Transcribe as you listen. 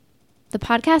The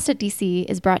podcast at DC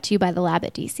is brought to you by the Lab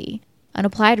at DC, an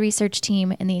applied research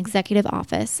team in the executive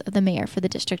office of the mayor for the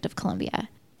District of Columbia.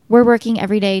 We're working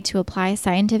every day to apply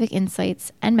scientific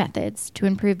insights and methods to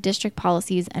improve district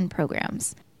policies and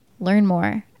programs. Learn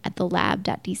more at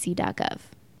thelab.dc.gov.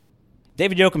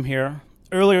 David Yoakum here.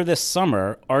 Earlier this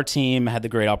summer, our team had the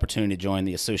great opportunity to join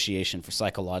the Association for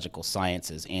Psychological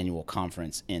Sciences annual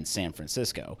conference in San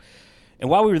Francisco. And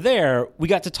while we were there, we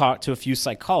got to talk to a few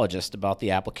psychologists about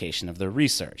the application of their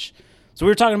research. So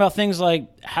we were talking about things like,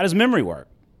 how does memory work?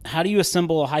 How do you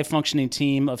assemble a high-functioning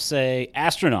team of, say,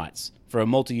 astronauts for a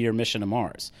multi-year mission to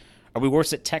Mars? Are we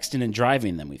worse at texting and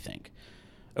driving than we think?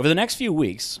 Over the next few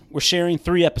weeks, we're sharing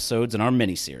 3 episodes in our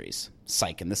mini-series,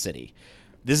 Psych in the City.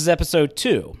 This is episode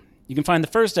 2. You can find the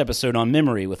first episode on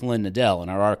memory with Lynn Nadell in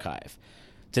our archive.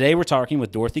 Today we're talking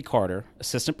with Dorothy Carter,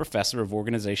 Assistant Professor of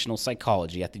Organizational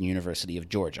Psychology at the University of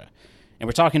Georgia. And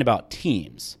we're talking about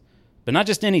teams, but not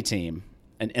just any team,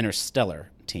 an interstellar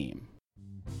team.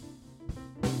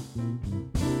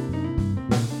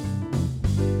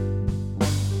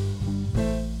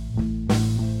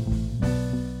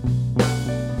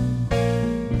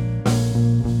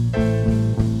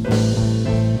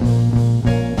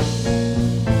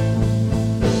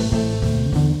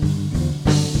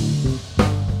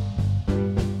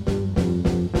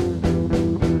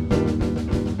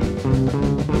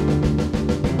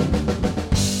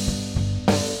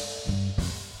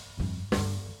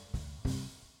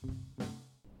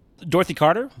 Dorothy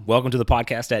Carter, welcome to the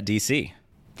podcast at DC.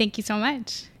 Thank you so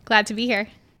much. Glad to be here.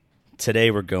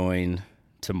 Today we're going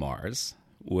to Mars,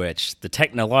 which the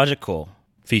technological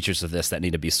features of this that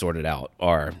need to be sorted out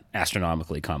are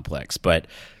astronomically complex, but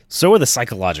so are the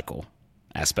psychological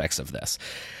aspects of this.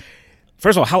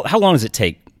 First of all, how long does it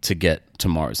take to get to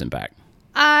Mars and back?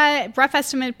 Rough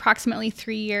estimate, approximately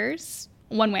 3 years,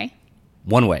 one way.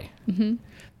 One way? Mm-hmm.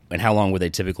 And how long would they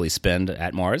typically spend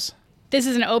at Mars? This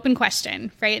is an open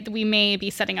question, right? We may be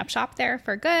setting up shop there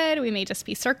for good. We may just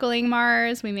be circling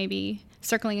Mars. We may be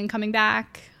circling and coming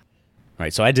back. All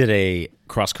right, so I did a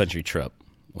cross-country trip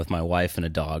with my wife and a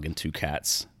dog and 2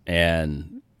 cats,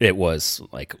 and it was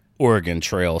like Oregon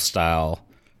Trail style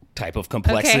type of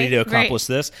complexity to accomplish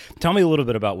this. Tell me a little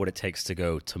bit about what it takes to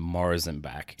go to Mars and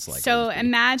back. It's like so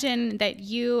imagine that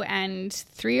you and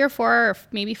 3 or 4 or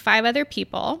maybe 5 other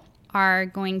people are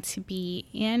going to be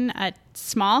in a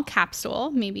small capsule,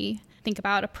 maybe think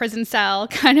about a prison cell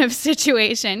kind of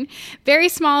situation, very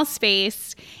small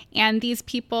space, and these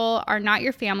people are not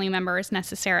your family members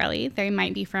necessarily. They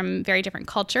might be from very different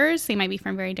cultures. They might be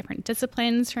from very different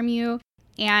disciplines from you,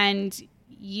 and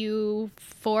you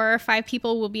 4 or 5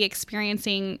 people will be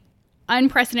experiencing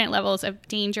unprecedented levels of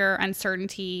danger,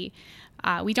 uncertainty.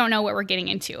 We don't know what we're getting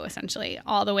into, essentially,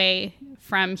 all the way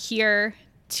from here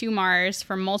to Mars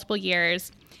for multiple years,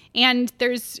 and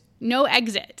there's no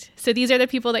exit. So these are the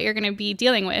people that you're going to be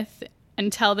dealing with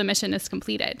until the mission is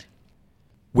completed.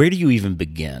 Where do you even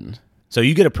begin? So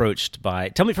you get approached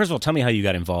by, first of all, tell me how you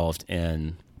got involved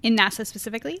in NASA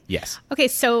specifically? Yes. Okay,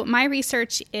 so my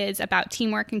research is about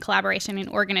teamwork and collaboration in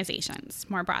organizations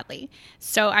more broadly.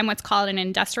 So I'm what's called an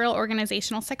industrial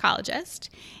organizational psychologist.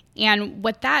 And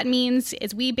what that means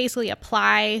is we basically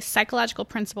apply psychological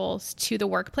principles to the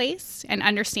workplace and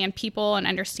understand people and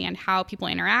understand how people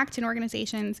interact in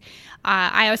organizations.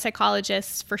 IO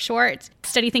psychologists, for short,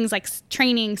 study things like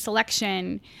training,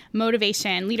 selection,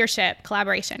 motivation, leadership,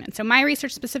 collaboration. And so my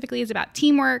research specifically is about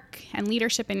teamwork and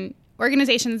leadership in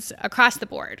organizations across the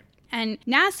board. And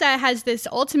NASA has this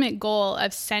ultimate goal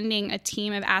of sending a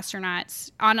team of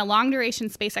astronauts on a long-duration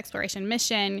space exploration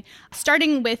mission,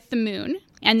 starting with the moon,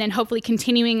 and then hopefully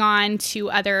continuing on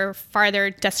to other farther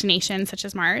destinations such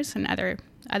as Mars and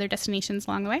other destinations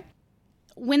along the way.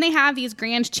 When they have these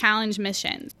grand challenge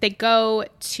missions, they go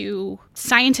to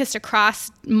scientists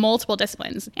across multiple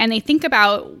disciplines, and they think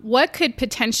about what could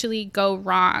potentially go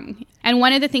wrong. And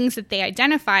one of the things that they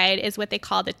identified is what they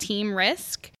call the team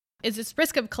risk. Is this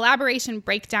risk of collaboration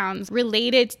breakdowns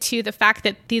related to the fact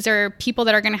that these are people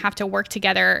that are going to have to work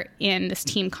together in this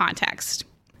team context.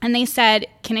 And they said,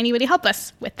 can anybody help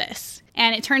us with this?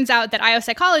 And it turns out that IO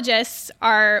psychologists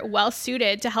are well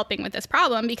suited to helping with this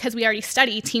problem because we already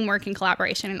study teamwork and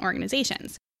collaboration in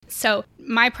organizations. So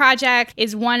my project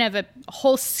is one of a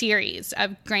whole series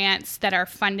of grants that are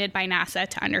funded by NASA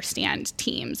to understand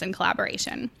teams and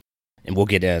collaboration. And we'll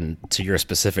get into your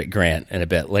specific grant in a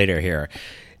bit later here.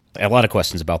 A lot of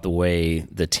questions about the way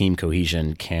the team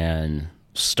cohesion can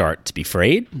start to be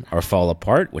frayed or fall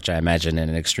apart, which I imagine in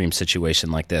an extreme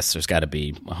situation like this, there's got to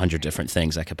be 100 different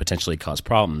things that could potentially cause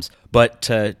problems. But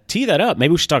to tee that up,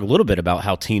 maybe we should talk a little bit about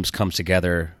how teams come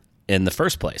together in the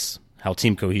first place, how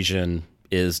team cohesion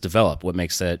is developed? What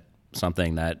makes it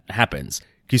something that happens?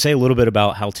 Can you say a little bit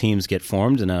about how teams get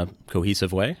formed in a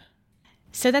cohesive way?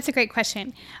 So that's a great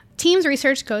question. Teams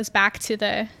research goes back to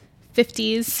the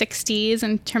 50s, 60s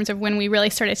in terms of when we really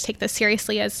started to take this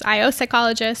seriously as IO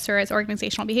psychologists or as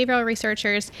organizational behavioral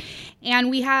researchers. And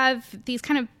we have these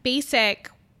kind of basic,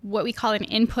 what we call an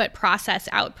input process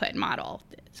output model.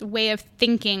 It's a way of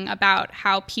thinking about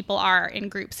how people are in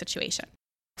group situations.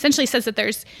 Essentially says that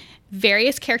there's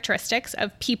various characteristics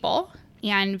of people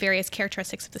and various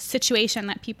characteristics of the situation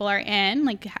that people are in,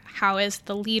 like how is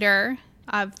the leader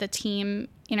of the team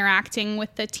interacting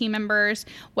with the team members,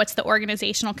 what's the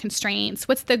organizational constraints,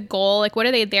 what's the goal, like what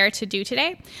are they there to do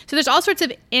today? So there's all sorts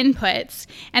of inputs,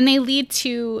 and they lead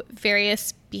to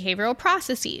various behavioral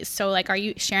processes. So like, are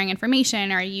you sharing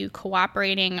information? Are you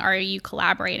cooperating? Are you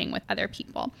collaborating with other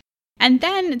people? And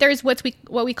then there's what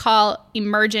we call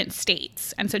emergent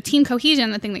states. And so team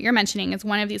cohesion, the thing that you're mentioning, is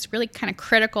one of these really kind of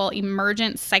critical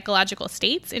emergent psychological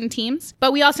states in teams.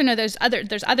 But we also know there's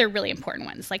other really important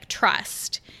ones, like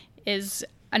trust is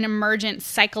an emergent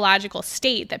psychological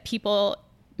state that people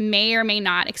may or may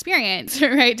not experience,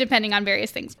 right, depending on various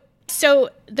things. So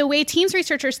the way teams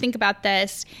researchers think about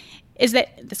this is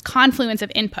that this confluence of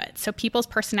inputs, so people's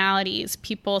personalities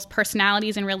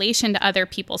in relation to other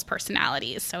people's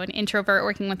personalities, so an introvert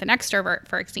working with an extrovert,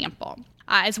 for example,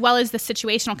 as well as the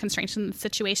situational constraints and the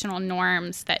situational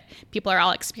norms that people are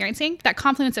all experiencing, that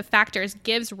confluence of factors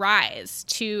gives rise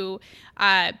to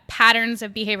patterns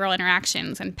of behavioral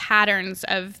interactions and patterns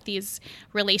of these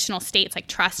relational states like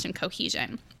trust and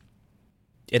cohesion.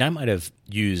 And I might have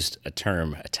used a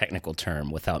technical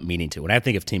term, without meaning to. When I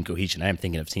think of team cohesion, I am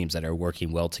thinking of teams that are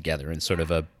working well together in sort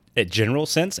of a general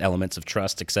sense, elements of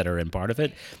trust, et cetera, and part of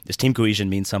it. Does team cohesion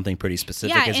mean something pretty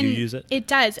specific as you use it? It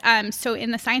does. So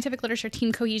in the scientific literature,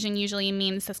 team cohesion usually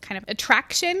means this kind of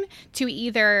attraction to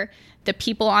either the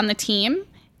people on the team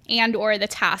and or the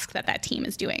task that team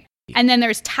is doing. And then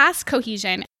there's task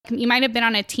cohesion. You might have been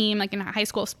on a team like in high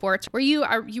school sports where you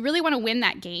really want to win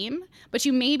that game, but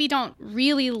you maybe don't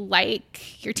really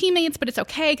like your teammates, but it's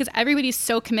okay because everybody's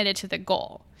so committed to the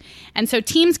goal. And so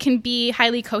teams can be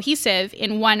highly cohesive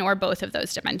in one or both of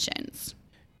those dimensions.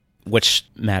 Which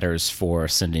matters for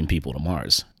sending people to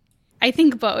Mars? I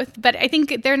think both, but I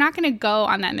think they're not going to go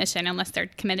on that mission unless they're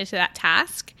committed to that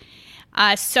task.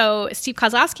 So Steve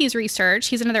Kozlowski's research,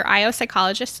 he's another IO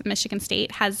psychologist at Michigan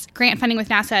State, has grant funding with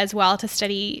NASA as well to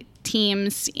study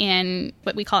teams in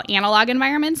what we call analog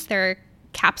environments. They're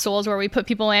capsules where we put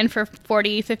people in for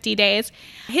 40, 50 days.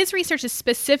 His research is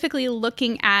specifically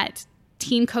looking at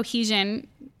team cohesion,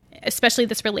 especially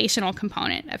this relational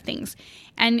component of things.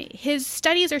 And his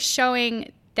studies are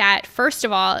showing that, first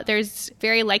of all, there's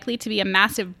very likely to be a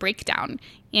massive breakdown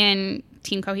in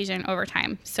team cohesion over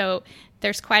time. So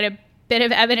there's quite a bit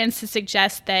of evidence to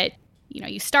suggest that,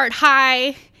 you start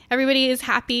high, everybody is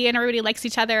happy and everybody likes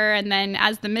each other. And then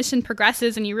as the mission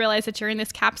progresses and you realize that you're in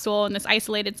this capsule in this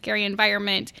isolated, scary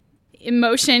environment,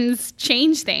 emotions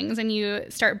change things and you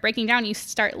start breaking down, you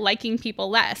start liking people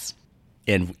less.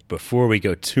 And before we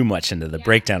go too much into the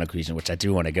breakdown of cohesion, which I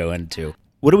do want to go into,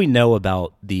 what do we know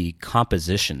about the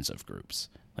compositions of groups?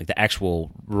 Like the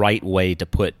actual right way to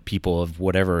put people of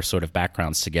whatever sort of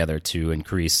backgrounds together to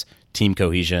increase team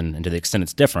cohesion and, to the extent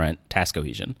it's different, task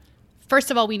cohesion? First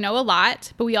of all, we know a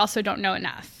lot, but we also don't know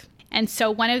enough. And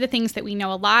so one of the things that we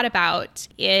know a lot about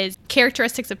is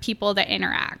characteristics of people that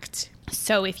interact.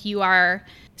 So if you are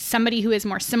somebody who is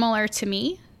more similar to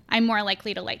me, I'm more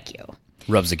likely to like you.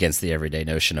 Rubs against the everyday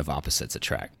notion of opposites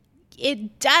attract.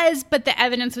 It does, but the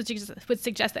evidence would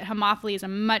suggest that homophily is a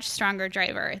much stronger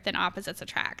driver than opposites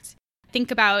attract.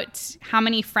 Think about how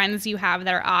many friends you have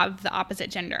that are of the opposite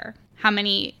gender, how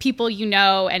many people you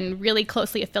know and really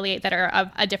closely affiliate that are of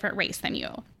a different race than you.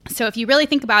 So if you really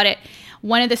think about it,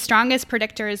 one of the strongest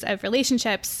predictors of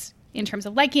relationships in terms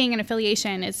of liking and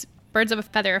affiliation is birds of a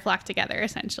feather flock together,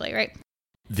 essentially, right?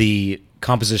 The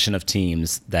composition of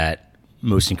teams that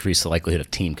most increase the likelihood of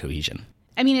team cohesion.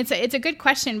 I mean, it's a good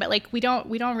question, but we don't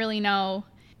really know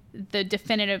the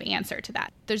definitive answer to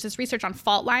that. There's this research on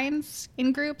fault lines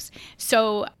in groups.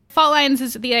 So fault lines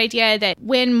is the idea that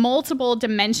when multiple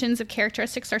dimensions of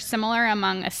characteristics are similar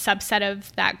among a subset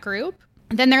of that group,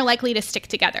 then they're likely to stick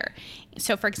together.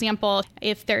 So for example,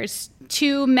 if there's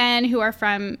two men who are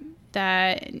from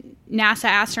the NASA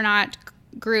astronaut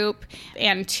group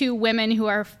and two women who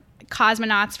are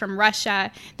cosmonauts from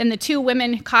Russia, then the two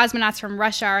women cosmonauts from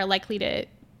Russia are likely to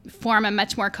form a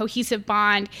much more cohesive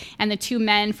bond, and the two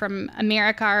men from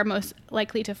America are most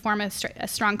likely to form a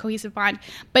strong cohesive bond.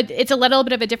 But it's a little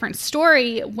bit of a different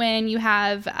story when you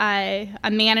have a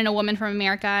man and a woman from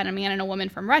America and a man and a woman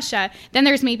from Russia. Then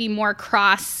there's maybe more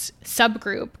cross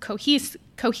subgroup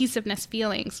cohesiveness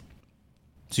feelings.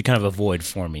 So you kind of avoid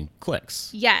forming cliques.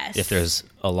 Yes. If there's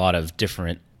a lot of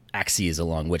different axes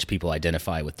along which people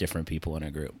identify with different people in a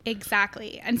group.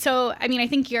 Exactly. And so, I mean, I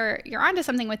think you're onto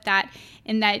something with that,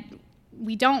 in that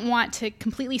we don't want to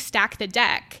completely stack the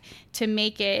deck to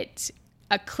make it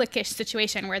a cliquish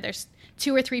situation where there's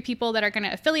 2 or 3 people that are going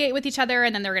to affiliate with each other,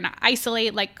 and then they're going to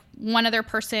isolate like one other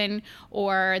person,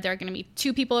 or there are going to be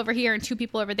 2 people over here and 2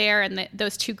 people over there, and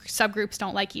those 2 subgroups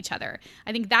don't like each other.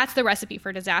 I think that's the recipe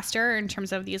for disaster in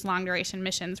terms of these long duration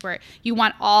missions, where you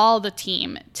want all the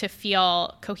team to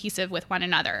feel cohesive with one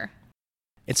another.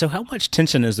 And so how much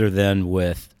tension is there then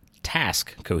with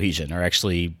task cohesion, or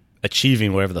actually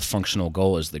achieving whatever the functional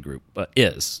goal is the group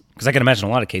is? Because I can imagine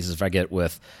a lot of cases, if I get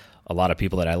with a lot of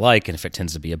people that I like, and if it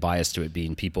tends to be a bias to it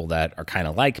being people that are kind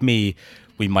of like me,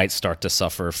 we might start to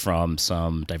suffer from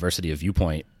some diversity of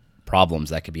viewpoint problems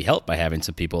that could be helped by having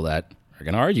some people that are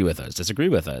going to argue with us, disagree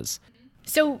with us.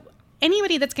 So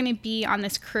anybody that's going to be on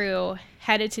this crew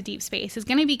headed to deep space is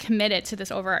going to be committed to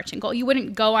this overarching goal. You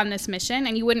wouldn't go on this mission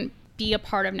and you wouldn't be a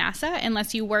part of NASA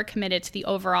unless you were committed to the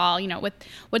overall, what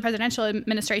the presidential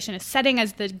administration is setting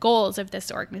as the goals of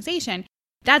this organization.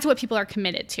 That's what people are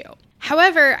committed to.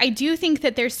 However, I do think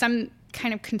that there's some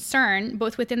kind of concern,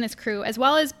 both within this crew, as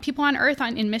well as people on Earth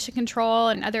in mission control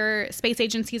and other space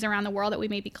agencies around the world that we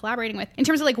may be collaborating with, in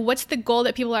terms of like, what's the goal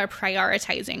that people are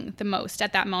prioritizing the most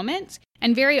at that moment?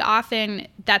 And very often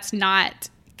that's not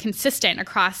consistent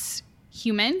across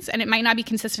humans, and it might not be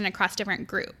consistent across different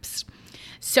groups.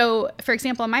 So, for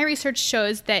example, my research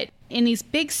shows that in these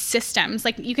big systems,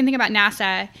 like you can think about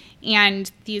NASA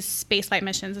and these spaceflight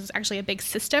missions is actually a big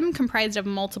system comprised of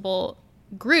multiple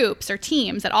groups or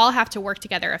teams that all have to work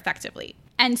together effectively.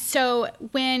 And so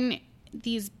when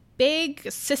these big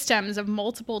systems of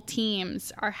multiple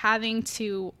teams are having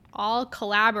to all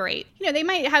collaborate, they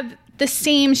might have the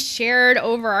same shared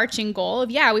overarching goal of,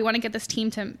 we want to get this team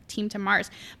to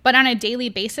Mars. But on a daily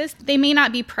basis, they may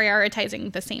not be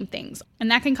prioritizing the same things.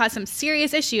 And that can cause some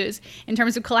serious issues in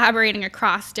terms of collaborating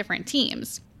across different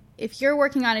teams. If you're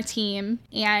working on a team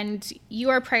and you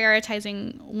are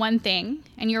prioritizing one thing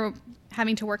and you're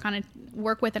having to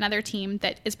work with another team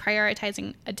that is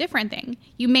prioritizing a different thing,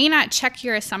 you may not check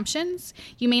your assumptions.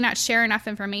 You may not share enough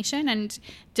information and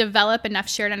develop enough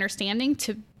shared understanding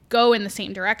to go in the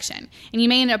same direction. And you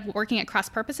may end up working at cross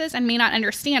purposes and may not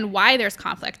understand why there's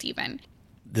conflict even.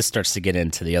 This starts to get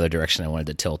into the other direction I wanted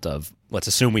to tilt of, let's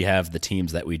assume we have the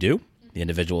teams that we do. The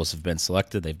individuals have been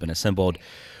selected, they've been assembled.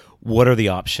 What are the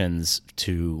options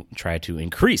to try to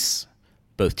increase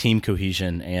both team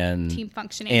cohesion and team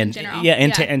functioning in general?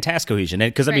 And task cohesion.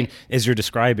 Because, Right. as you're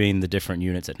describing the different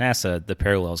units at NASA, the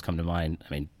parallels come to mind.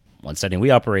 One setting we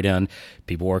operate in,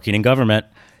 people working in government,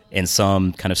 in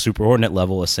some kind of superordinate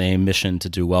level, the same mission to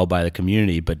do well by the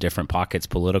community, but different pockets,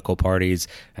 political parties.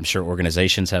 I'm sure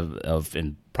organizations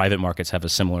in private markets have a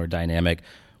similar dynamic.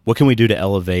 What can we do to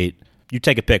elevate? You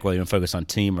take a pick, whether you want to focus on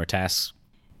team or task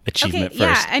achievement first.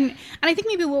 Yeah, and I think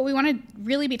maybe what we want to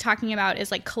really be talking about is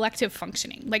like collective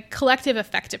functioning, like collective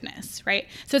effectiveness, right?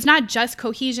 So it's not just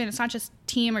cohesion, it's not just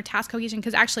team or task cohesion,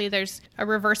 because actually there's a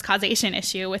reverse causation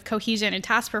issue with cohesion and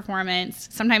task performance.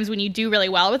 Sometimes when you do really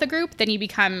well with a group, then you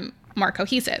become more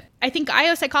cohesive. I think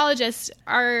IO psychologists,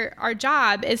 our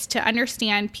job is to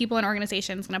understand people and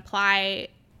organizations and apply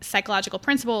psychological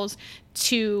principles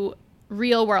to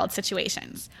real world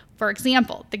situations. For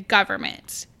example, the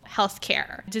government,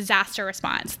 healthcare, disaster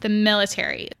response, the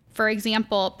military. For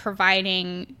example,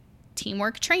 providing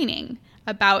teamwork training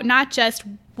about not just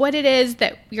what it is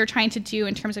that you're trying to do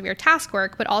in terms of your task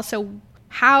work, but also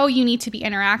how you need to be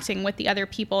interacting with the other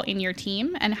people in your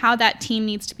team and how that team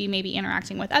needs to be maybe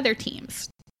interacting with other teams.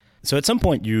 So at some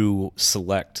point you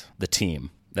select the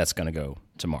team that's going to go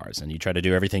to Mars, and you try to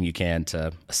do everything you can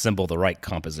to assemble the right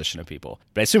composition of people.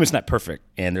 But I assume it's not perfect,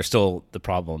 and there's still the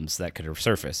problems that could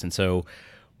surface. And so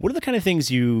what are the kind of things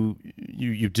you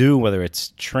do, whether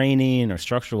it's training or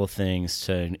structural things,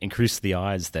 to increase the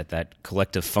odds that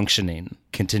collective functioning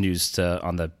continues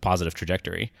on the positive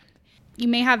trajectory? You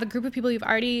may have a group of people you've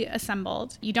already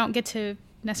assembled. You don't get to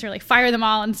necessarily fire them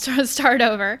all and start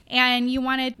over. And you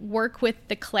want to work with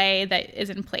the clay that is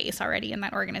in place already in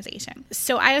that organization.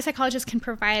 So IO psychologists can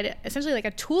provide essentially like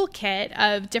a toolkit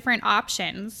of different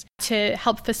options to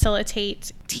help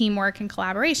facilitate teamwork and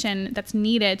collaboration that's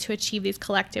needed to achieve these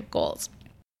collective goals.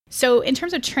 So in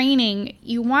terms of training,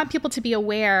 you want people to be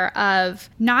aware of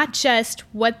not just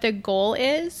what the goal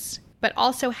is, but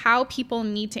also how people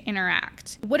need to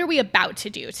interact. What are we about to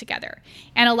do together?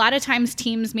 And a lot of times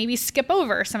teams maybe skip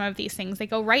over some of these things. They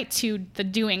go right to the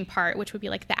doing part, which would be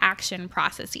like the action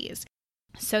processes.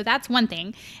 So that's one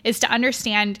thing, is to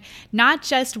understand not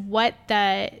just what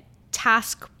the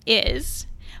task is,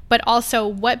 but also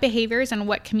what behaviors and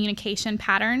what communication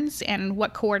patterns and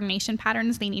what coordination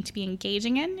patterns they need to be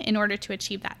engaging in order to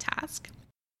achieve that task.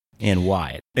 And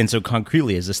why. And so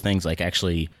concretely, is this things like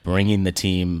actually bringing the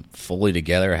team fully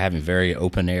together, having very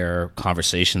open air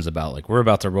conversations about like, we're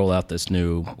about to roll out this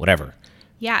new whatever?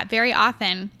 Yeah, very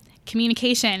often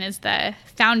communication is the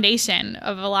foundation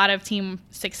of a lot of team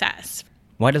success.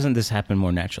 Why doesn't this happen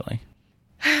more naturally?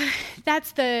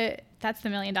 That's the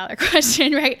 $1,000,000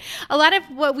 question, right? A lot of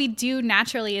what we do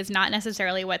naturally is not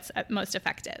necessarily what's most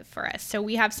effective for us. So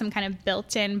we have some kind of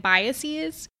built-in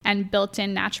biases and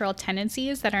built-in natural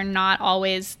tendencies that are not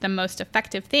always the most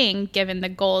effective thing given the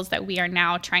goals that we are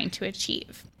now trying to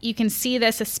achieve. You can see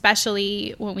this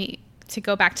especially to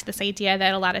go back to this idea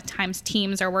that a lot of times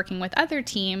teams are working with other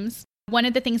teams. One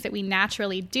of the things that we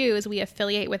naturally do is we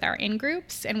affiliate with our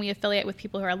in-groups, and we affiliate with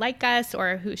people who are like us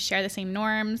or who share the same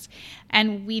norms,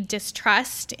 and we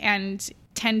distrust and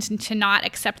tend to not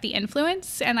accept the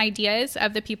influence and ideas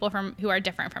of the people who are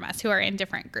different from us, who are in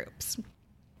different groups.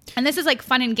 And this is like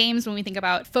fun and games when we think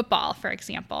about football, for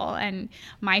example, and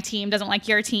my team doesn't like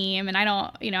your team, and I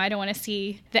don't want to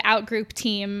see the out-group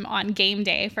team on game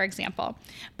day, for example.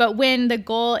 But when the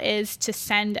goal is to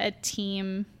send a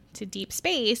team to deep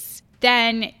space,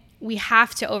 then we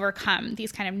have to overcome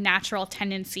these kind of natural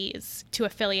tendencies to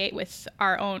affiliate with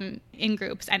our own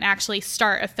in-groups and actually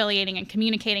start affiliating and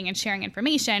communicating and sharing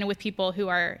information with people who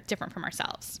are different from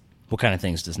ourselves. What kind of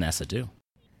things does NASA do?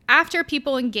 After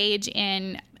people engage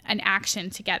in an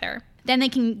action together, then they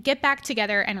can get back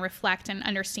together and reflect and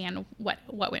understand what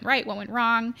went right, what went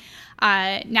wrong.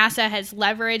 NASA has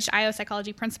leveraged IO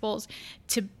psychology principles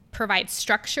to provide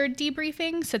structured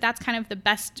debriefing. So that's kind of the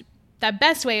best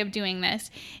way of doing this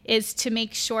is to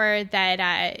make sure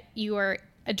that you are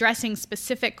addressing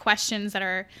specific questions that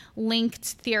are linked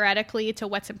theoretically to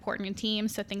what's important in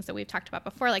teams. So things that we've talked about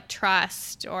before, like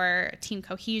trust or team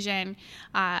cohesion,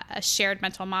 a shared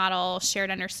mental model, shared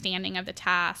understanding of the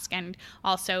task, and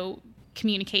also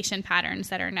communication patterns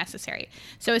that are necessary.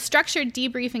 So a structured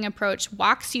debriefing approach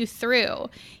walks you through,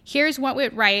 here's what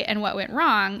went right and what went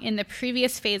wrong in the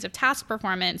previous phase of task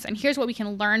performance, and here's what we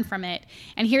can learn from it,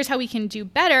 and here's how we can do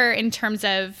better in terms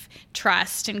of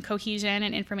trust and cohesion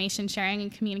and information sharing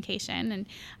and communication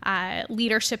and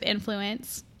leadership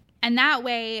influence. And that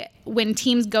way, when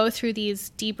teams go through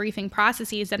these debriefing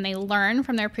processes, then they learn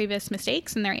from their previous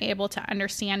mistakes and they're able to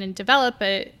understand and develop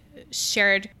a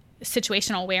shared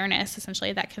situational awareness,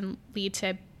 essentially, that can lead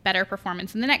to better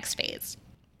performance in the next phase.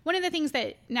 One of the things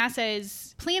that NASA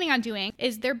is planning on doing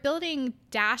is they're building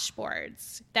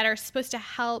dashboards that are supposed to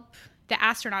help the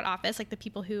astronaut office, like the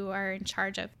people who are in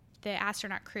charge of the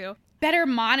astronaut crew, better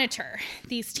monitor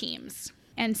these teams.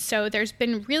 And so there's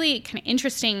been really kind of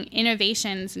interesting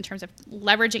innovations in terms of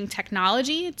leveraging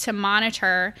technology to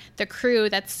monitor the crew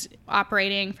that's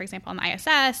operating, for example, on the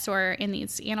ISS or in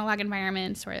these analog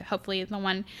environments, or hopefully the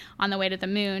one on the way to the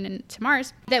moon and to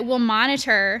Mars, that will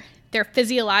monitor their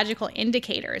physiological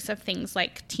indicators of things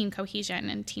like team cohesion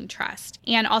and team trust,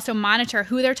 and also monitor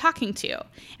who they're talking to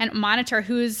and monitor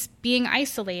who's being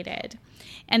isolated.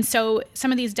 And so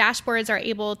some of these dashboards are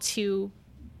able to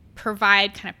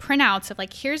provide kind of printouts of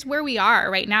like, here's where we are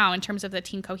right now in terms of the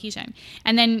team cohesion.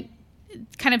 And then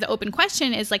kind of the open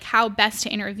question is like how best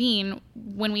to intervene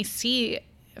when we see,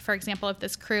 for example, if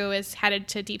this crew is headed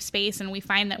to deep space and we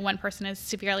find that one person is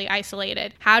severely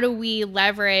isolated. How do we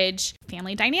leverage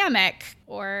family dynamic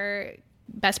or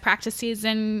best practices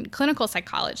in clinical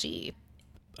psychology?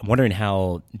 I'm wondering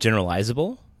how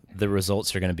generalizable the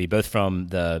results are going to be, both from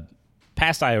the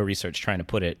past IO research trying to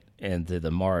put it into the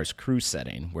Mars crew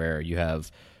setting, where you have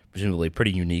presumably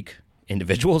pretty unique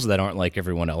individuals that aren't like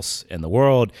everyone else in the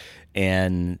world,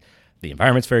 and the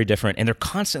environment's very different, and they're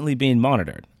constantly being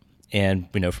monitored. And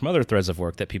we know from other threads of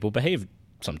work that people behave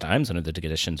sometimes under the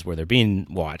conditions where they're being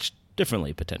watched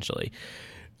differently, potentially.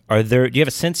 Do you have a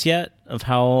sense yet of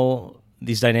how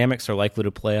these dynamics are likely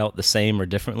to play out the same or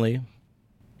differently?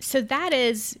 So that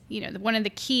is, one of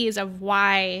the keys of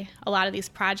why a lot of these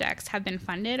projects have been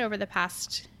funded over the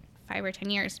past 5 or 10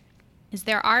 years, is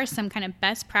there are some kind of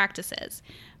best practices.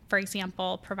 For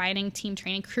example, providing team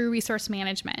training, crew resource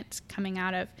management coming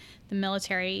out of the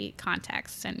military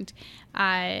context, and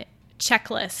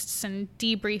checklists and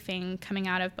debriefing coming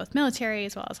out of both military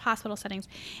as well as hospital settings.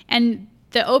 And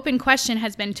The open question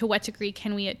has been, to what degree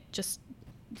can we just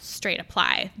straight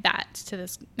apply that to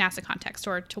this NASA context,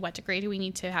 or to what degree do we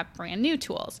need to have brand new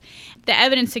tools? The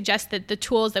evidence suggests that the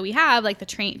tools that we have, like the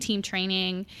team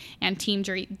training and team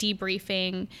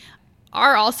debriefing,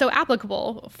 are also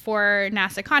applicable for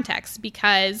NASA context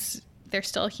because they're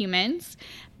still humans,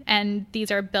 and these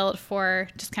are built for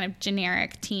just kind of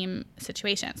generic team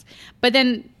situations. But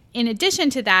then in addition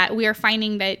to that, we are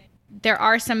finding that there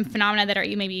are some phenomena that are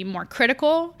maybe more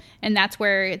critical, and that's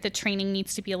where the training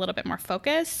needs to be a little bit more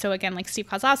focused. So again, like Steve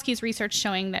Kozlowski's research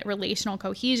showing that relational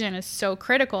cohesion is so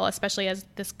critical, especially as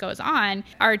this goes on.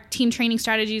 Our team training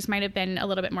strategies might have been a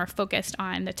little bit more focused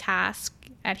on the task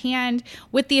at hand,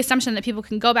 with the assumption that people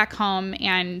can go back home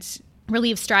and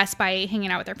relieve stress by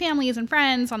hanging out with their families and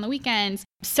friends on the weekends.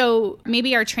 So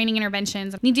maybe our training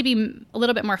interventions need to be a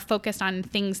little bit more focused on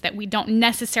things that we don't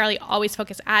necessarily always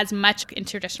focus as much in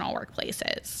traditional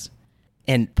workplaces.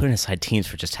 And putting aside teams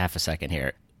for just half a second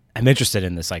here, I'm interested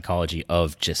in the psychology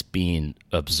of just being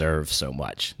observed so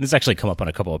much. This has actually come up on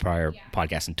a couple of prior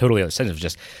podcasts in totally other sense of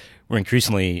just we're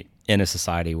increasingly in a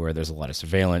society where there's a lot of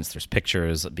surveillance, there's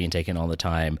pictures being taken all the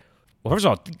time. Well, first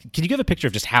of all, can you give a picture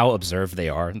of just how observed they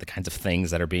are, the kinds of things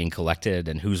that are being collected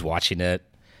and who's watching it?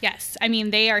 Yes. I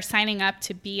mean, they are signing up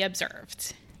to be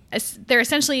observed. They're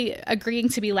essentially agreeing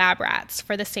to be lab rats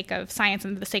for the sake of science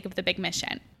and for the sake of the big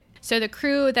mission. So the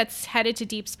crew that's headed to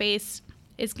deep space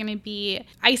is going to be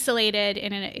isolated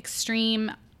in an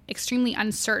extremely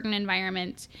uncertain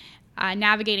environment,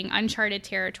 navigating uncharted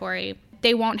territory.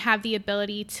 They won't have the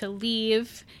ability to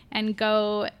leave and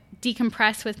go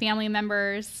decompress with family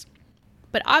members.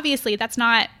 But obviously, that's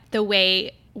not the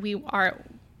way we are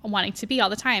wanting to be all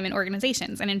the time in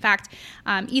organizations. And in fact,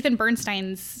 Ethan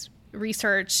Bernstein's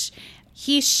research,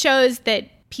 he shows that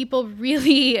people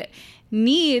really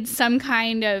need some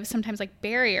kind of sometimes like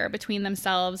barrier between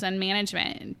themselves and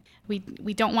management.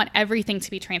 We don't want everything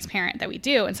to be transparent that we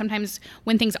do. And sometimes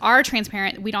when things are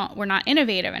transparent, we're not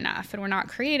innovative enough and we're not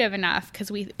creative enough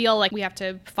because we feel like we have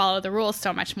to follow the rules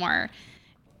so much more.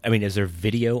 I mean, is there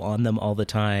video on them all the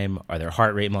time? Are there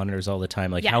heart rate monitors all the time?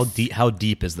 Like, yes. How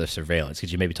deep is the surveillance?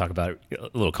 Could you maybe talk about it a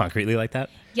little concretely like that?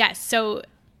 Yes. So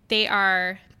they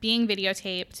are being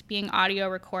videotaped, being audio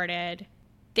recorded.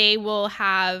 They will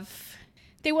have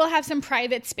some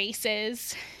private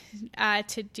spaces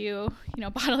to do,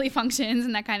 bodily functions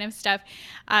and that kind of stuff.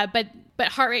 But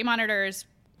heart rate monitors,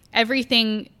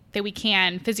 everything that we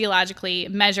can physiologically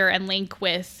measure and link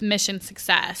with mission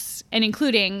success, and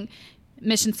including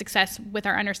mission success with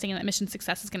our understanding that mission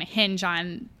success is going to hinge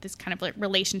on this kind of like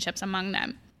relationships among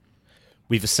them.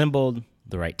 We've assembled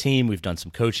the right team. We've done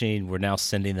some coaching. We're now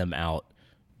sending them out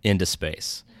into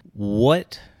space.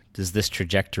 What does this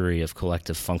trajectory of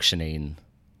collective functioning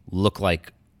look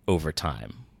like over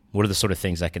time? What are the sort of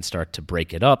things that can start to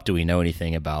break it up? Do we know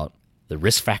anything about the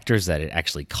risk factors that it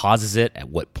actually causes it? At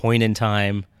what point in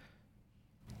time?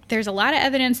 There's a lot of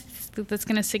evidence that's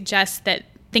going to suggest that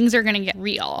things are going to get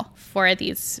real for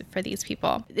these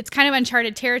people. It's kind of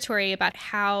uncharted territory about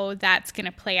how that's going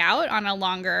to play out on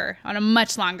a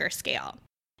much longer scale.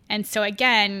 And so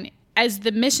again, as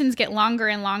the missions get longer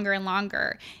and longer and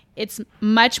longer, it's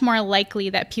much more likely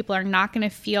that people are not going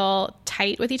to feel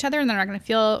tight with each other and they're not going to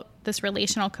feel this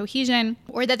relational cohesion,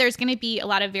 or that there's going to be a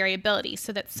lot of variability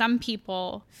so that some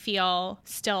people feel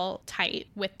still tight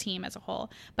with team as a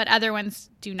whole, but other ones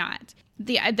do not.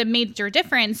 The major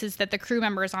difference is that the crew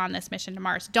members on this mission to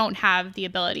Mars don't have the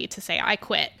ability to say, I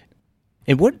quit.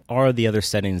 And what are the other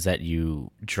settings that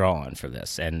you draw on for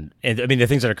this? And I mean, the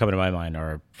things that are coming to my mind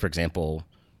are, for example,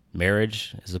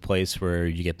 marriage is a place where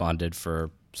you get bonded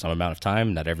for some amount of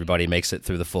time. Not everybody makes it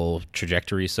through the full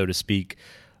trajectory, so to speak.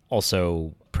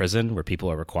 Also, prison, where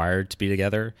people are required to be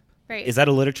together. Right. Is that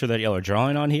a literature that y'all are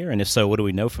drawing on here? And if so, what do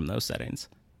we know from those settings?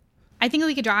 I think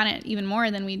we could draw on it even more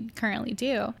than we currently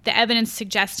do. The evidence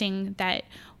suggesting that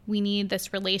we need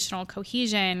this relational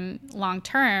cohesion long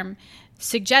term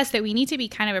suggests that we need to be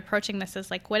kind of approaching this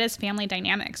as like, what does family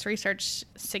dynamics research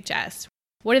suggest?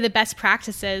 What are the best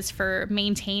practices for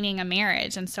maintaining a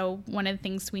marriage? And so one of the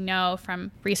things we know from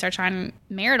research on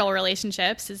marital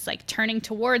relationships is like turning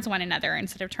towards one another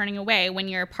instead of turning away. When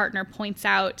your partner points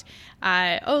out,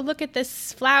 oh, look at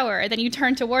this flower, then you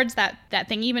turn towards that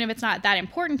thing, even if it's not that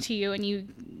important to you, and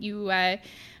you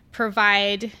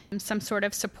provide some sort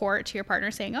of support to your partner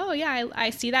saying, oh yeah,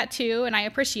 I see that too, and I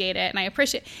appreciate it, and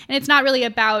it's not really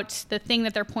about the thing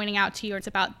that they're pointing out to you, it's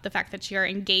about the fact that you're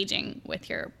engaging with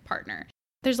your partner.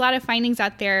 There's a lot of findings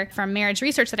out there from marriage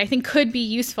research that I think could be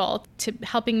useful to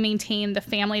helping maintain the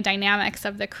family dynamics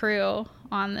of the crew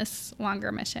on this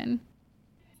longer mission.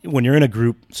 When you're in a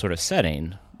group sort of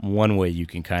setting, one way you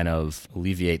can kind of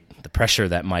alleviate the pressure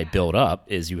that might build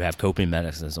up is you have coping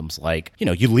mechanisms like,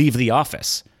 you leave the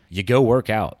office, you go work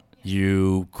out,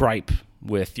 you gripe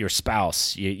with your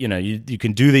spouse, you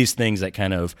can do these things that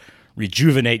kind of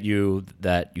rejuvenate you,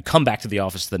 that you come back to the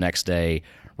office the next day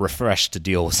refreshed to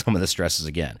deal with some of the stresses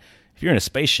again. If you're in a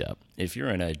spaceship, if you're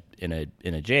in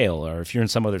a jail, or if you're in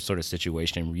some other sort of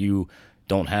situation where you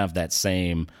don't have that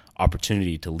same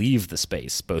opportunity to leave the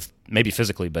space, both maybe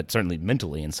physically, but certainly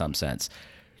mentally in some sense,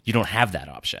 you don't have that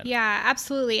option. Yeah,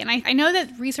 absolutely. And I know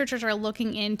that researchers are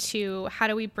looking into how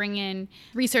do we bring in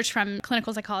research from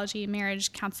clinical psychology,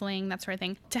 marriage counseling, that sort of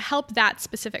thing, to help that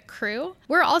specific crew.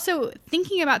 We're also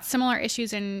thinking about similar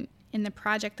issues in the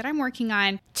project that I'm working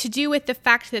on to do with the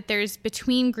fact that there's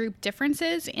between group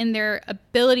differences in their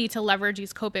ability to leverage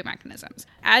these coping mechanisms.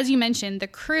 As you mentioned, the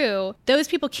crew, those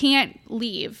people can't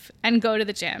leave and go to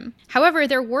the gym. However,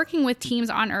 they're working with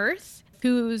teams on Earth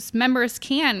whose members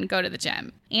can go to the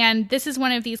gym. And this is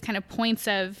one of these kind of points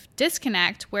of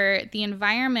disconnect where the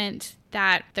environment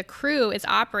that the crew is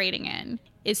operating in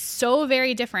is so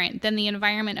very different than the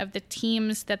environment of the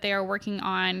teams that they are working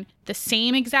on the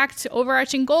same exact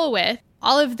overarching goal with.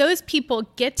 All of those people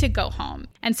get to go home.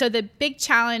 And so the big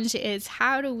challenge is,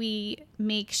 how do we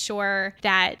make sure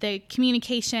that the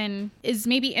communication is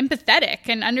maybe empathetic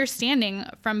and understanding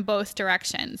from both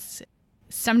directions?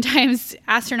 Sometimes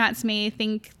astronauts may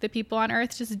think the people on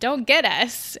Earth just don't get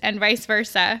us, and vice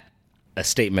versa. A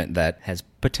statement that has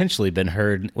potentially been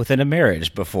heard within a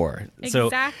marriage before.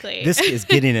 Exactly. So this is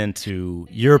getting into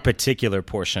your particular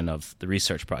portion of the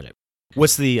research project.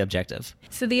 What's the objective?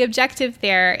 So the objective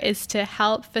there is to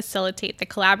help facilitate the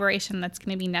collaboration that's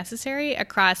going to be necessary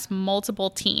across multiple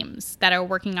teams that are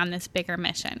working on this bigger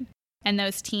mission. And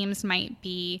those teams might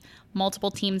be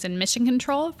multiple teams in mission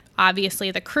control.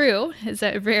 Obviously, the crew is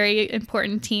a very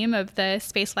important team of the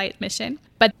spaceflight mission.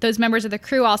 But those members of the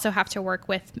crew also have to work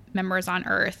with members on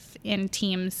Earth in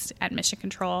teams at mission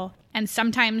control. And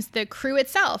sometimes the crew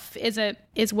itself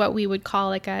is what we would call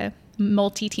like a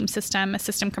multi-team system, a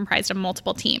system comprised of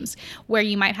multiple teams, where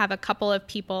you might have a couple of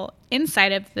people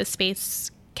inside of the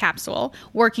space capsule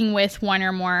working with one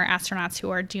or more astronauts who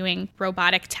are doing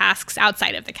robotic tasks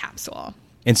outside of the capsule.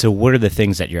 And so what are the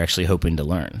things that you're actually hoping to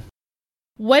learn?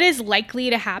 What is likely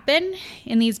to happen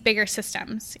in these bigger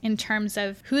systems in terms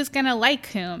of who's going to like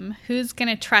whom, who's going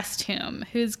to trust whom,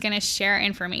 who's going to share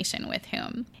information with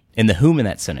whom? And the whom in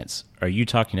that sentence, are you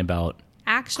talking about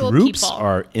actual groups people?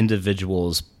 Or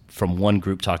individuals from one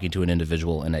group talking to an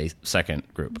individual in a second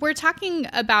group? We're talking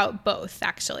about both,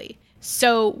 actually.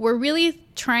 So we're really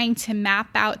trying to map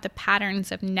out the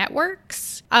patterns of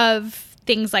networks of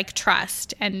things like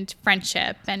trust and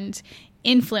friendship and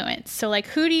influence. So like,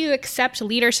 who do you accept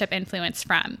leadership influence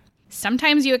from?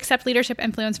 Sometimes you accept leadership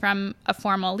influence from a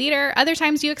formal leader. Other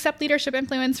times you accept leadership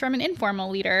influence from an informal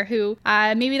leader who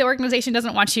maybe the organization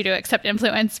doesn't want you to accept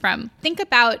influence from. Think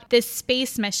about this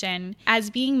space mission as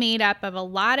being made up of a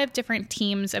lot of different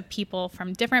teams of people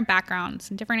from different backgrounds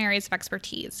and different areas of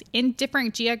expertise in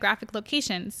different geographic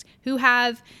locations who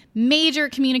have major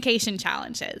communication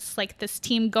challenges. Like this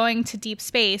team going to deep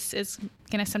space is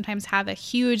going to sometimes have a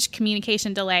huge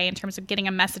communication delay in terms of getting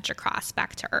a message across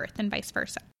back to Earth and vice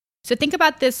versa. So think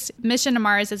about this mission to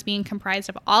Mars as being comprised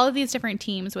of all of these different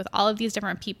teams with all of these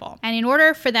different people. And in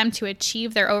order for them to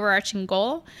achieve their overarching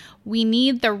goal, we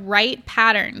need the right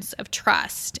patterns of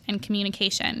trust and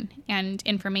communication and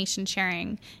information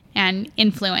sharing and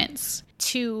influence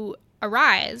to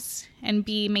arise and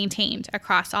be maintained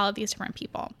across all of these different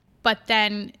people. But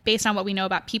then based on what we know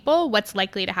about people, what's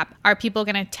likely to happen? Are people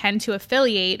going to tend to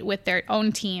affiliate with their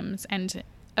own teams and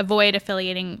avoid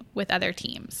affiliating with other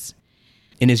teams?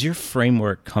 And is your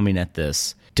framework coming at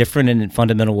this different in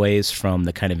fundamental ways from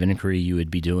the kind of inquiry you would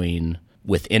be doing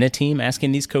within a team,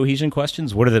 asking these cohesion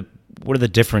questions? What are the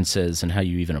differences in how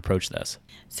you even approach this?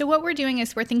 So what we're doing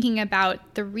is we're thinking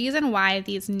about the reason why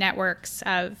these networks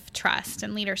of trust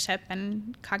and leadership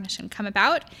and cognition come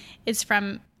about is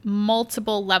from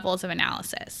multiple levels of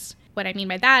analysis. What I mean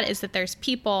by that is that there's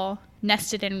people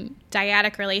nested in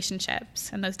dyadic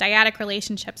relationships, and those dyadic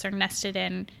relationships are nested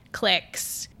in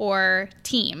cliques or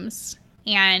teams,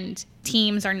 and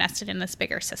teams are nested in this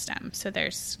bigger system. So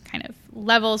there's kind of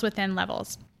levels within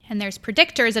levels. And there's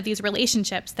predictors of these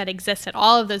relationships that exist at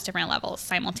all of those different levels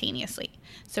simultaneously.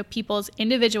 So people's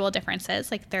individual differences,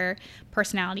 like their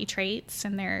personality traits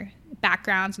and their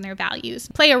backgrounds and their values,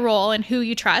 play a role in who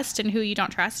you trust and who you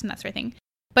don't trust and that sort of thing.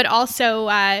 But also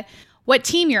what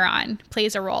team you're on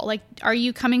plays a role. Like, are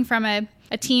you coming from a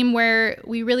team where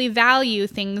we really value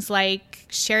things like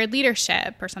shared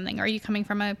leadership or something? Or are you coming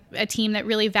from a team that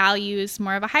really values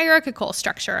more of a hierarchical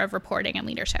structure of reporting and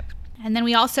leadership? And then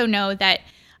we also know that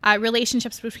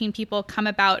relationships between people come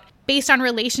about based on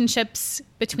relationships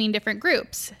between different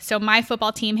groups. So my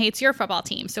football team hates your football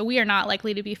team, so we are not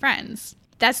likely to be friends.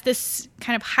 That's this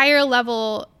kind of higher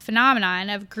level phenomenon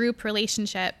of group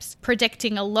relationships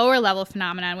predicting a lower level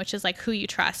phenomenon, which is like who you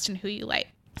trust and who you like.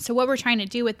 So what we're trying to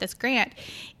do with this grant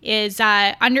is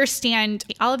understand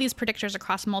all of these predictors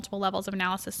across multiple levels of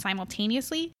analysis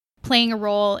simultaneously, playing a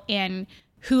role in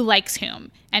who likes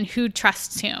whom and who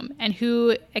trusts whom and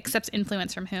who accepts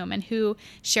influence from whom and who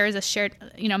shares a shared,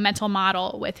 mental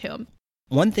model with whom.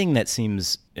 One thing that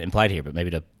seems implied here, but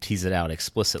maybe to tease it out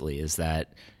explicitly, is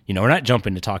that, we're not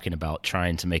jumping to talking about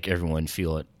trying to make everyone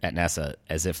feel at NASA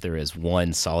as if there is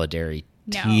one solidary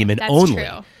team and only,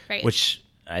 true. Right. Which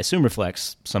I assume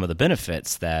reflects some of the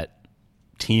benefits that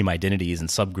team identities and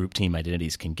subgroup team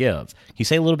identities can give. Can you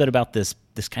say a little bit about this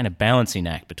kind of balancing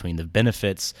act between the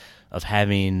benefits of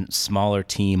having smaller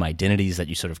team identities that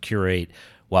you sort of curate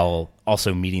while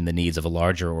also meeting the needs of a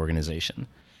larger organization?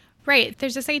 Right.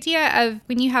 There's this idea of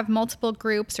when you have multiple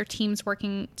groups or teams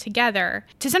working together,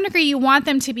 to some degree, you want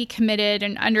them to be committed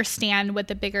and understand what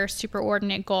the bigger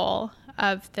superordinate goal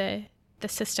of the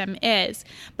system is.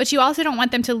 But you also don't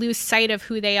want them to lose sight of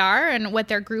who they are and what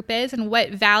their group is and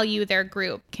what value their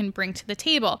group can bring to the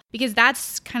table, because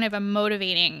that's kind of a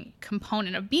motivating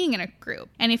component of being in a group.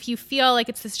 And if you feel like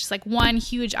it's just like one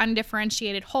huge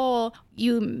undifferentiated whole,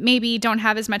 you maybe don't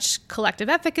have as much collective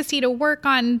efficacy to work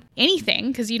on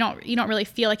anything because you don't really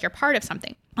feel like you're part of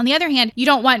something. On the other hand, you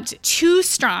don't want too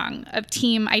strong of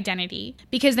team identity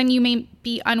because then you may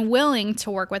be unwilling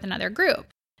to work with another group.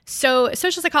 So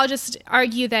social psychologists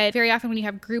argue that very often when you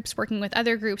have groups working with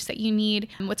other groups that you need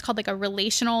what's called like a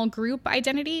relational group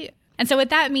identity. And so what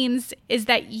that means is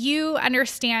that you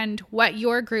understand what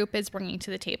your group is bringing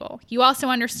to the table. You also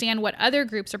understand what other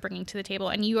groups are bringing to the table,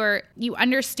 and you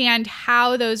understand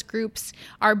how those groups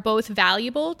are both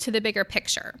valuable to the bigger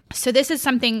picture. So this is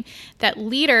something that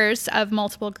leaders of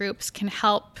multiple groups can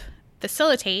help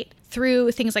facilitate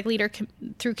through things like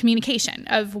through communication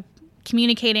of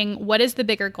communicating what is the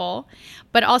bigger goal,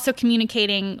 but also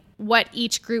communicating what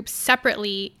each group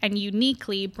separately and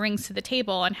uniquely brings to the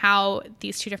table and how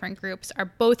these two different groups are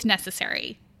both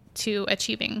necessary to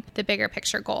achieving the bigger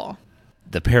picture goal.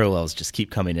 The parallels just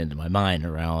keep coming into my mind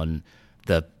around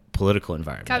the political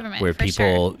environment, government, where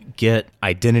people sure. get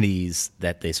identities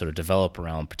that they sort of develop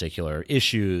around particular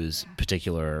issues,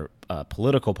 particular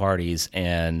political parties,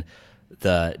 and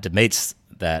the debates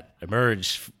that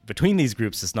emerge between these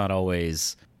groups is not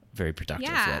always very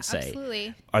productive, let's say.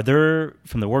 Absolutely. Are there,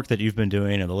 from the work that you've been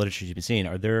doing and the literature you've been seeing,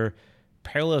 are there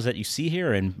parallels that you see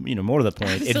here? And, more to the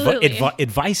point,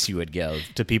 advice you would give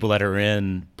to people that are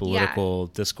in political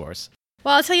discourse?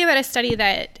 Well, I'll tell you about a study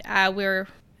that we're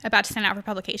about to send out for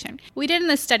publication. What we did in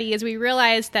this study is we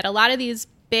realized that a lot of these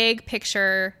big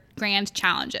picture grand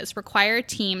challenges require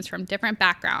teams from different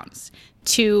backgrounds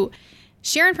to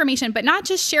share information, but not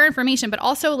just share information, but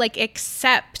also like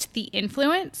accept the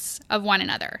influence of one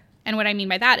another. And what I mean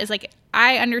by that is like,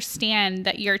 I understand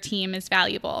that your team is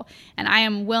valuable, and I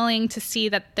am willing to see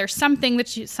that there's some things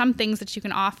that you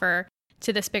can offer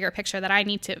to this bigger picture that I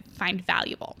need to find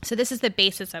valuable. So this is the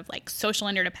basis of like social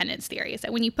interdependence theory, is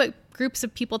that when you put groups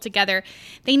of people together,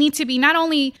 they need to be not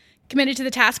only committed to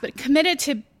the task, but committed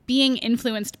to being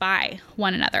influenced by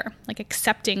one another, like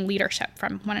accepting leadership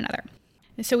from one another.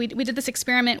 So we did this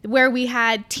experiment where we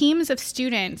had teams of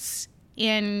students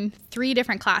in 3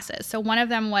 different classes. So one of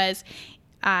them was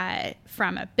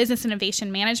from a business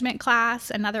innovation management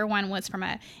class, another one was from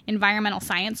an environmental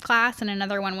science class, and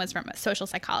another one was from a social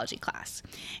psychology class.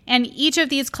 And each of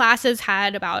these classes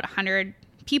had about 100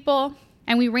 people,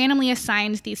 and we randomly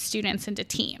assigned these students into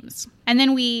teams. And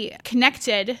then we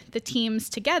connected the teams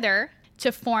together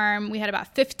to form, we had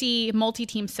about 50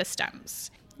 multi-team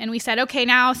systems. And we said, okay,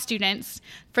 now students,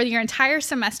 for your entire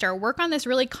semester, work on this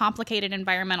really complicated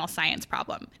environmental science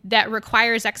problem that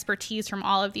requires expertise from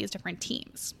all of these different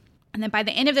teams. And then by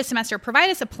the end of the semester,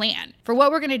 provide us a plan for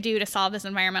what we're going to do to solve this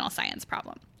environmental science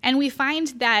problem. And we find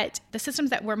that the systems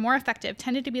that were more effective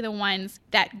tended to be the ones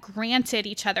that granted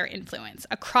each other influence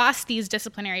across these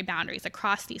disciplinary boundaries,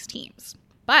 across these teams.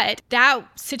 But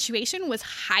that situation was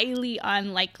highly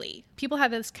unlikely. People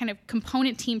have this kind of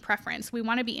component team preference. We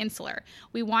want to be insular.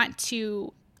 We want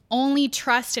to only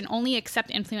trust and only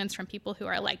accept influence from people who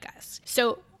are like us.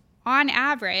 So on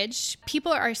average,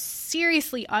 people are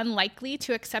seriously unlikely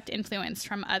to accept influence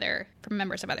from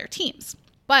members of other teams.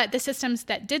 But the systems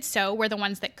that did so were the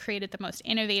ones that created the most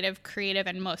innovative, creative,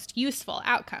 and most useful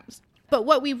outcomes. But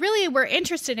what we really were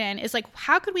interested in is like,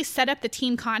 how could we set up the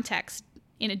team context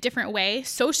in a different way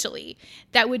socially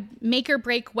that would make or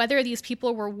break whether these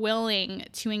people were willing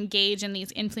to engage in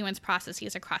these influence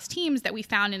processes across teams that we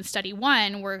found in study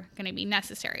 1 were going to be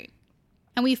necessary.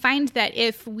 And we find that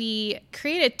if we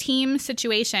create a team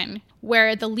situation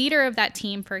where the leader of that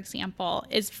team, for example,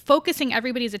 is focusing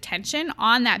everybody's attention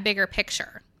on that bigger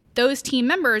picture, those team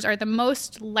members are the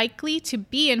most likely to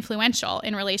be influential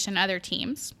in relation to other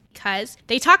teams because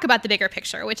they talk about the bigger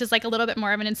picture, which is like a little bit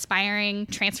more of an inspiring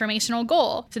transformational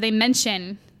goal. So they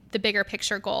mention the bigger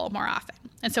picture goal more often.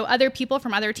 And so other people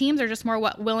from other teams are just more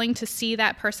willing to see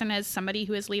that person as somebody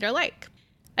who is leader-like.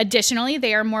 Additionally,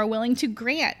 they are more willing to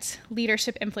grant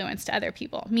leadership influence to other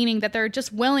people, meaning that they're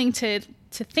just willing to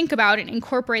think about and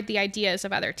incorporate the ideas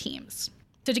of other teams.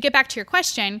 So to get back to your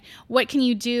question, what can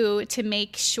you do to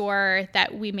make sure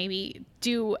that we maybe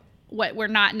do what we're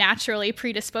not naturally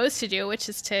predisposed to do, which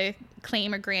is to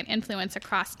claim or grant influence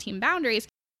across team boundaries?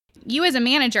 You as a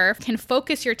manager can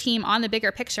focus your team on the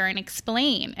bigger picture and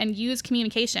explain and use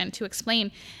communication to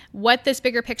explain what this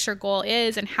bigger picture goal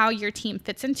is and how your team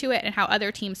fits into it and how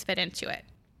other teams fit into it.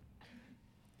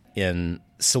 In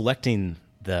selecting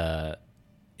the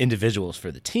individuals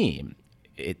for the team,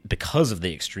 because of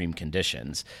the extreme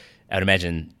conditions, I'd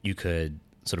imagine you could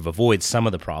sort of avoid some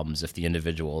of the problems if the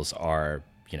individuals are,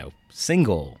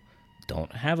 single,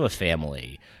 don't have a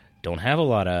family, don't have a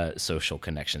lot of social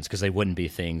connections, because they wouldn't be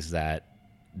things that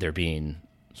they're being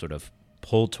sort of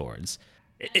pulled towards.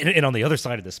 And on the other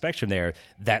side of the spectrum there,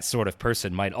 that sort of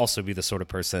person might also be the sort of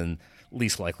person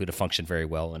least likely to function very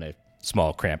well in a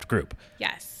small, cramped group.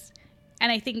 Yes.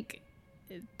 And I think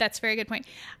that's a very good point.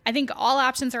 I think all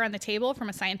options are on the table from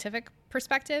a scientific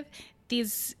perspective.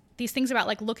 These things about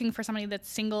like looking for somebody that's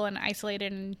single and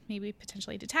isolated and maybe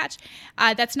potentially detached,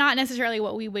 that's not necessarily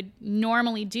what we would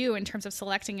normally do in terms of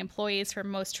selecting employees for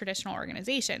most traditional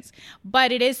organizations.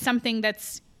 But it is something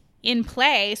that's in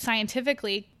play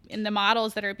scientifically in the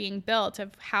models that are being built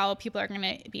of how people are going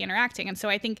to be interacting. And so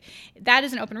I think that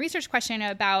is an open research question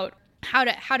about how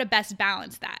to best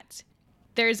balance that.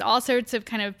 There's all sorts of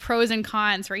kind of pros and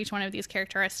cons for each one of these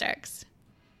characteristics.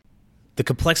 The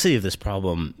complexity of this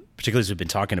problem, particularly as we've been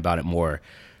talking about it more,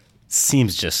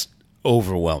 seems just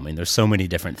overwhelming. There's so many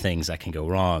different things that can go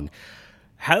wrong.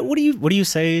 What do you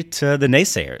say to the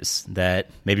naysayers that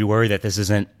maybe worry that this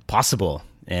isn't possible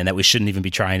and that we shouldn't even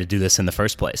be trying to do this in the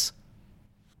first place?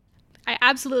 I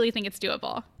absolutely think it's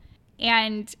doable.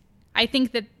 And I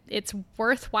think that it's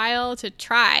worthwhile to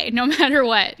try no matter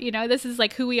what. This is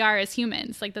like who we are as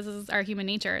humans. Like this is our human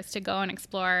nature, is to go and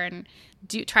explore and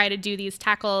try to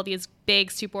tackle these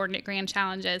big, subordinate, grand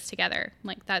challenges together.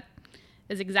 Like that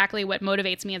is exactly what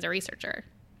motivates me as a researcher.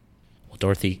 Well,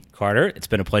 Dorothy Carter, it's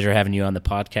been a pleasure having you on the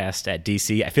podcast at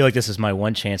DC. I feel like this is my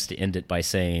one chance to end it by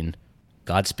saying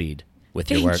Godspeed with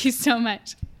your work. Thank you so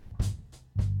much.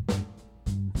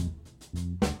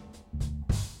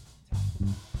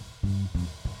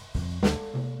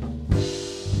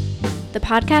 The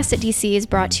podcast at DC is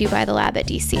brought to you by the Lab at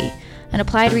DC, an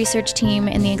applied research team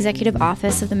in the Executive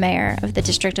Office of the Mayor of the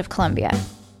District of Columbia.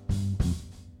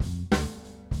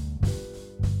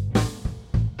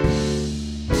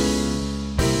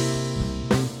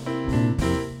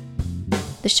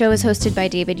 The show is hosted by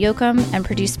David Yoakum and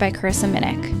produced by Carissa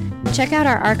Minnick. Check out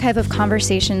our archive of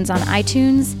conversations on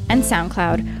iTunes and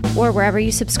SoundCloud or wherever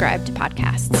you subscribe to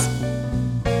podcasts.